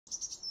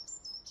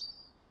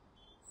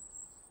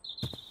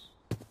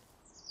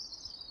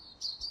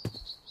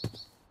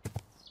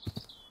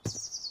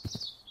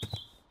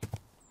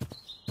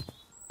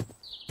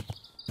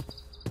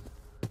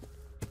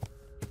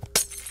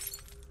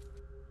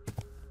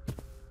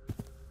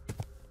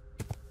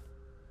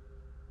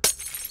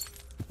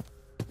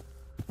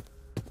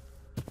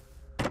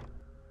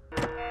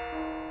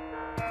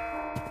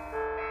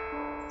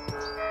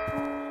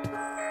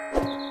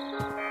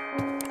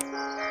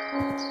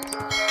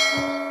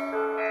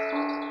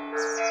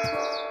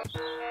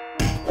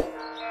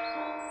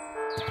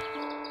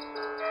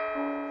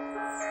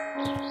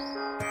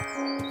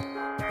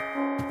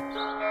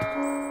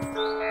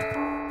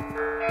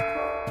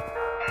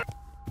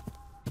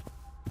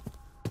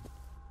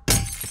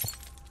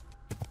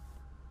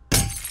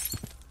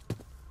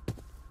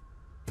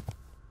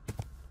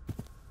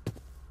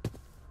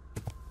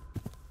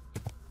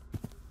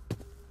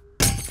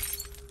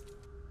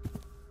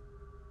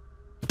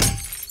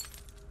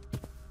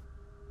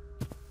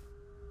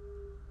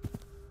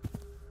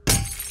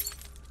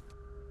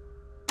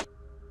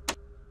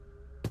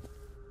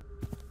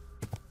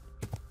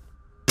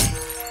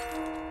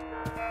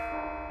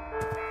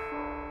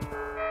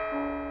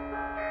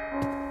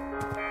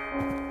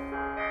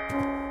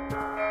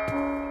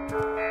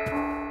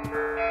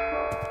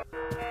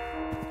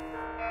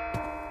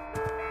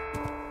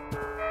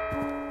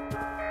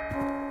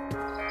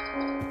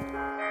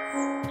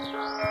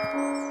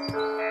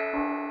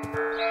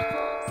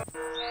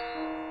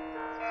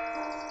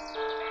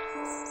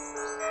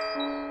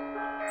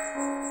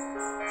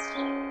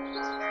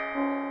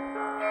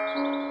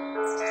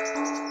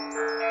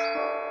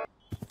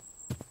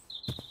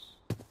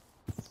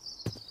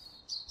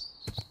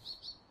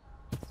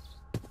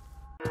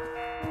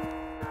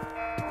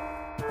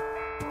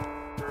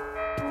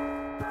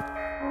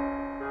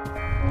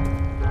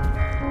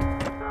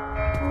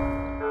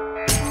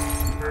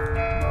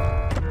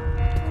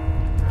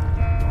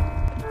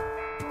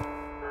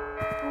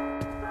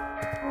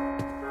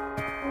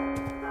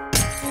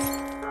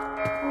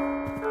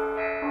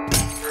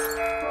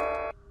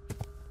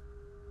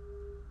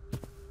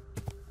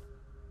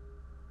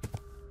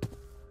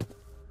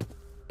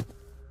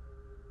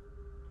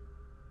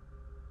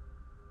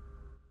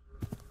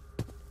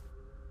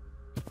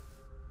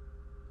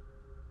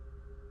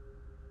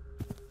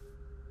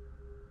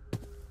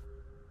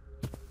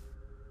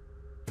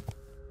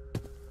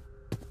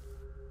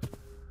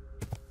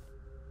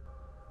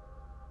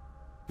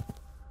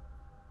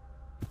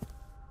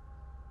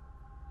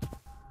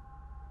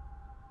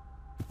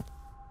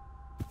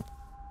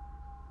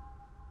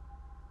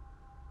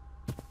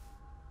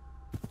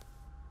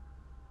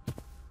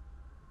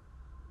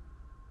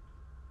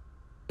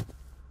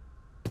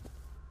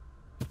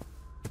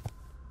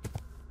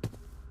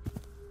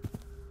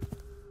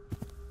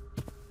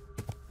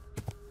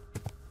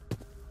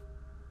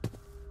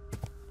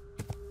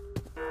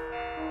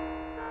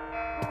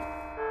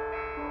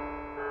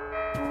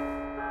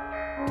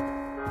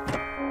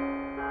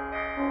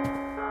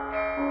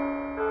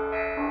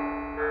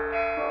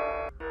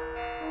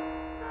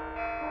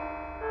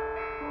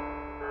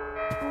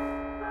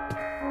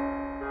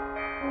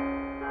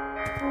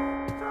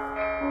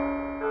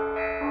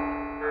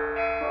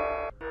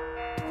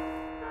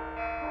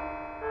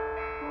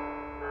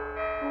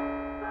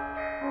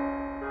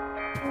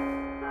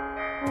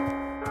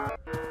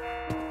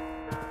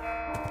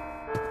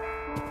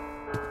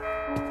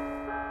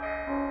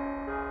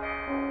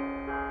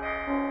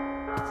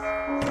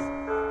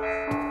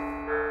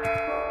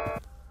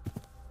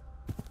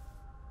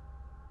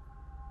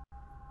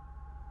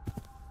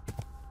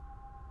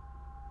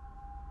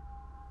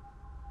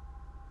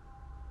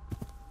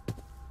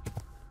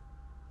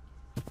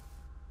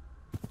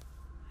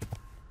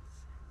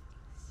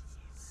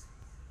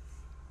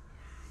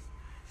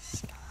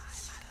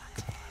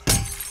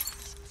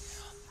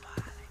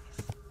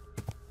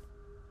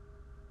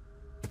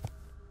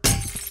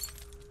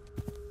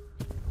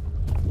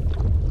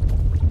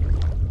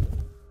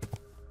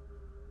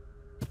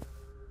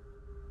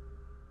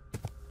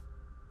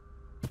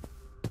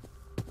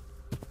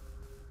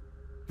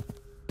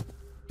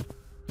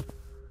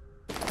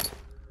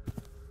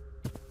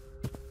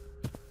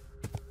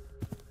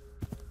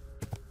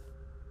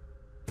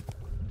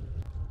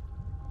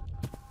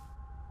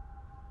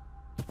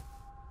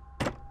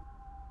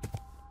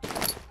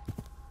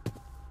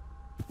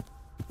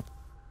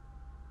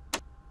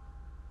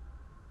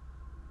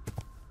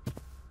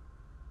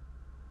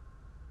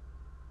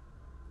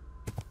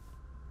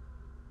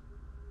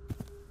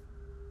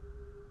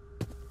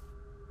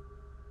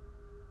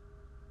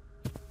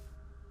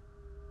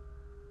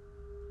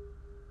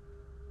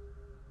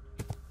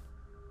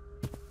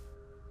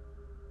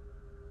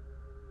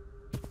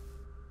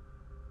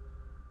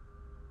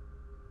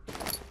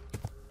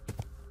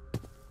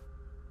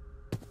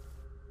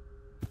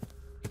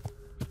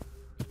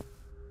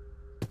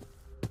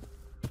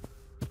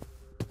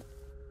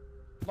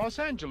Los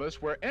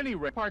Angeles, where any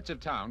parts of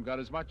town got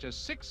as much as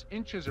 6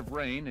 inches of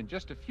rain in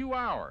just a few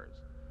hours,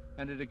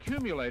 and it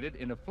accumulated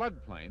in a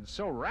floodplain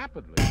so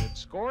rapidly that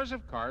scores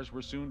of cars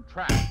were soon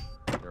trapped,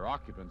 their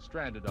occupants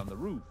stranded on the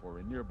roof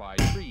or in nearby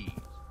trees.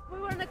 We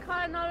were in the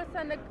car and all of a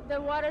sudden the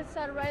water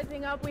started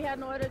rising up. We had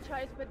no other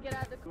choice but get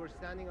out of the car. We were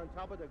standing on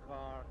top of the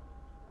car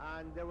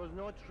and there was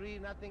no tree,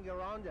 nothing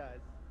around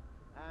us.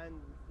 And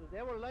so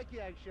they were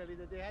lucky actually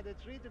that they had a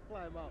tree to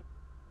climb up.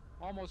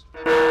 Almost